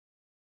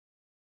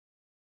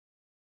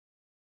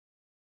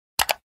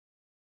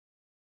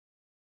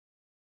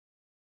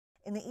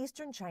In the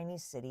eastern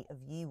Chinese city of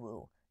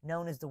Yiwu,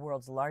 known as the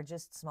world's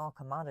largest small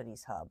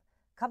commodities hub,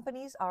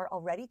 companies are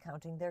already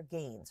counting their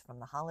gains from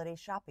the holiday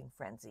shopping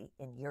frenzy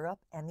in Europe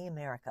and the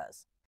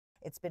Americas.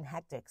 It's been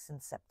hectic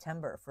since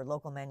September for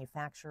local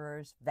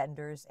manufacturers,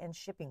 vendors, and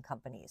shipping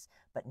companies,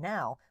 but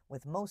now,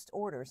 with most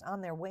orders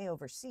on their way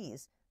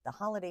overseas, the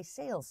holiday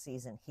sales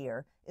season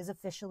here is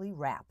officially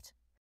wrapped.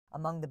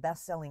 Among the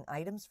best-selling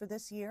items for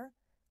this year,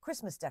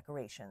 Christmas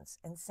decorations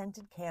and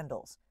scented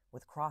candles,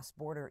 with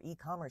cross-border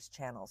e-commerce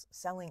channels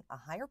selling a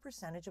higher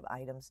percentage of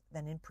items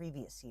than in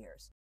previous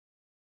years.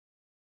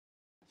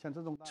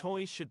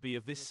 Toys should be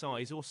of this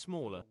size or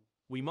smaller.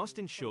 We must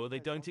ensure they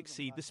don't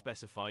exceed the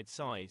specified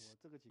size.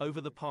 Over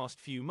the past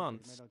few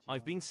months,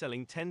 I've been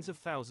selling tens of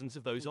thousands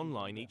of those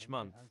online each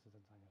month.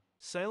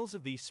 Sales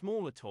of these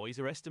smaller toys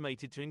are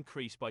estimated to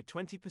increase by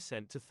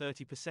 20% to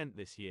 30%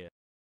 this year.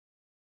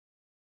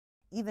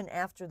 Even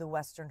after the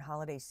Western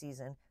holiday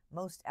season,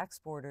 most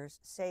exporters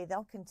say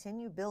they'll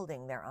continue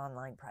building their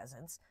online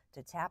presence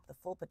to tap the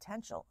full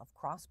potential of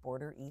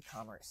cross-border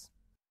e-commerce.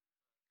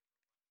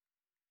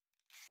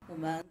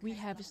 We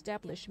have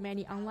established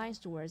many online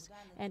stores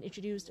and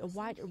introduced a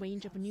wide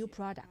range of new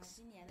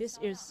products. This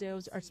year's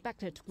sales are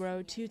expected to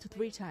grow 2 to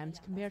 3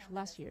 times compared to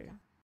last year.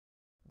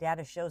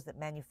 Data shows that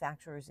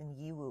manufacturers in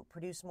Yiwu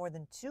produce more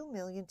than 2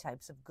 million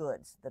types of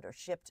goods that are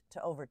shipped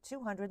to over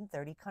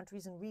 230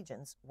 countries and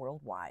regions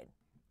worldwide.